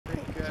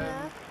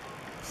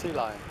Sea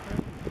lion.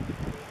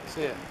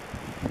 See it?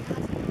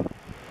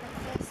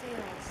 They're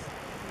seals.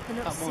 They're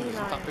not That sea one isn't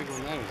lions. that big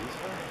one there, isn't it?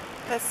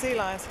 There's sea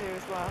lions here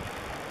as well.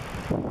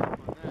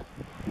 One there.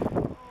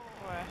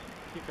 Where?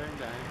 Keep going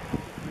down.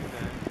 Keep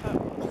going down. Oh, No,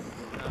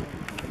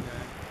 keep going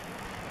down.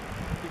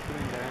 Keep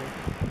going down.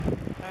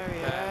 oh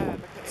yeah,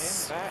 look at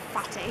him back.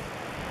 Fatty.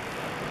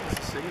 It's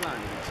a sea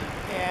lion, isn't it?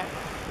 Yeah.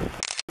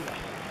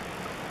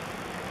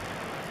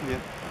 Yeah.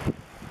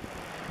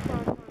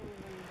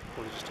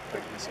 Or just a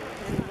pregnancy.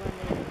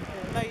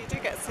 No, you do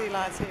get sea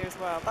lions here as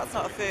well. That's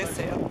not a fur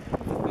seal. The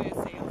fur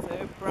seals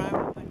are brown,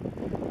 aren't they?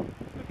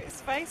 Look at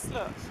his face,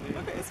 look.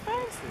 Look at his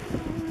face.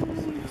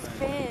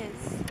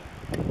 Fizz.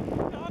 You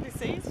can hardly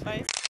see his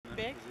face.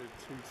 Big.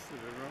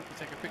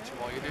 Take a picture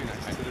while you're doing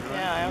that, mate.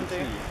 Yeah, I am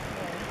doing.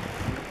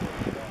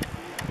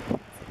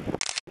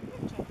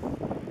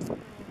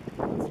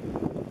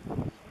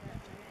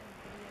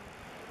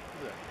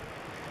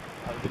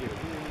 Have a video.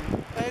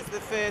 Those are the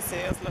fur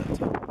seals, look.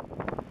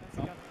 Where's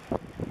he gone?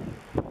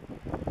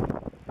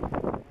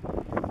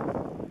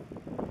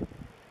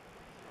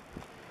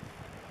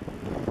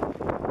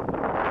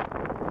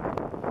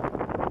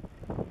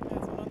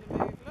 There's one on the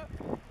move, look.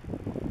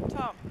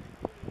 Tom.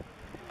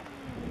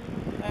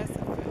 There's the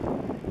fur.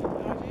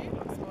 Oh, he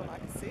looks more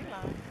like a sea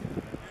lion.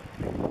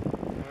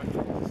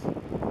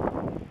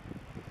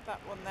 That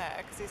one there,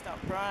 because he's not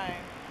brown.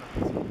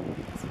 That's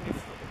when you-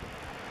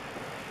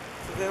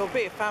 So there'll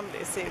be a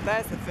family seal.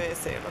 There's the fur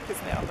seal, look,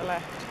 isn't it, on the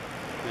left?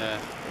 Yeah,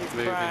 He's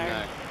moving brown.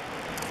 now.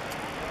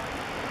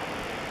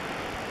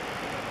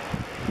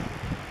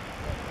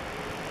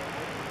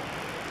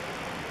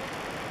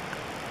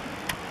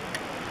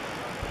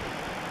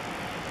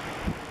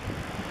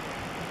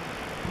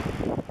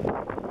 Where's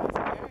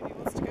he going? He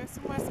wants to go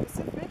somewhere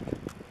specific.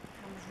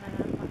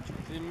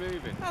 Is he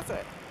moving? That's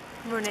it.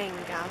 Running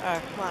out.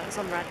 Oh. Well, it's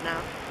on red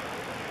now.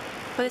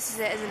 But this is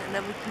it, isn't it? And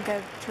then we can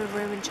go to a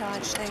room and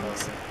charge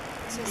things.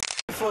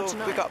 Before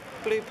tonight. we got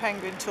Blue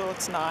Penguin tour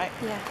tonight.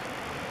 Yeah.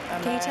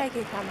 And Can you take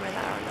your camera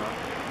there or not?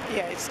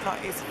 Yeah, you just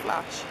can't use a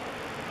flash.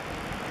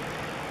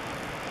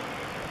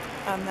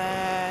 And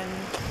then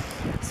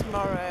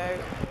tomorrow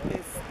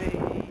is the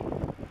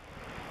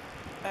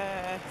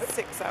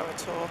 6-hour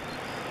tour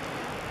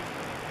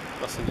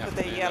That's in the for the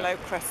afternoon, yellow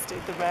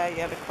crested, the rare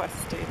yellow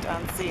crested,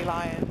 and sea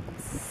lions,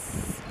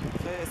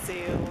 fur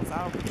seals,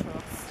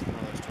 albatross.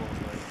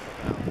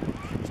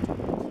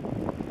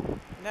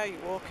 No, you're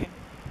walking.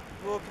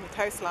 Walking the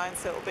coastline,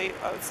 so it'll be.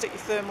 I would stick your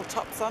thermal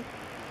tops on.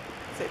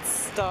 So it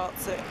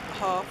starts at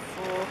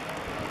 4:30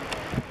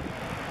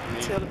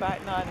 till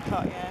about 9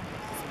 o'clock. Yeah,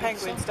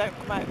 penguins don't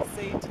come out to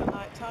sea until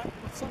night time.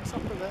 What's on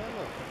top of there,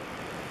 look?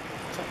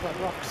 Top of that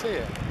rock's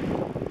here.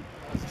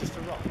 That's just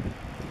a rock.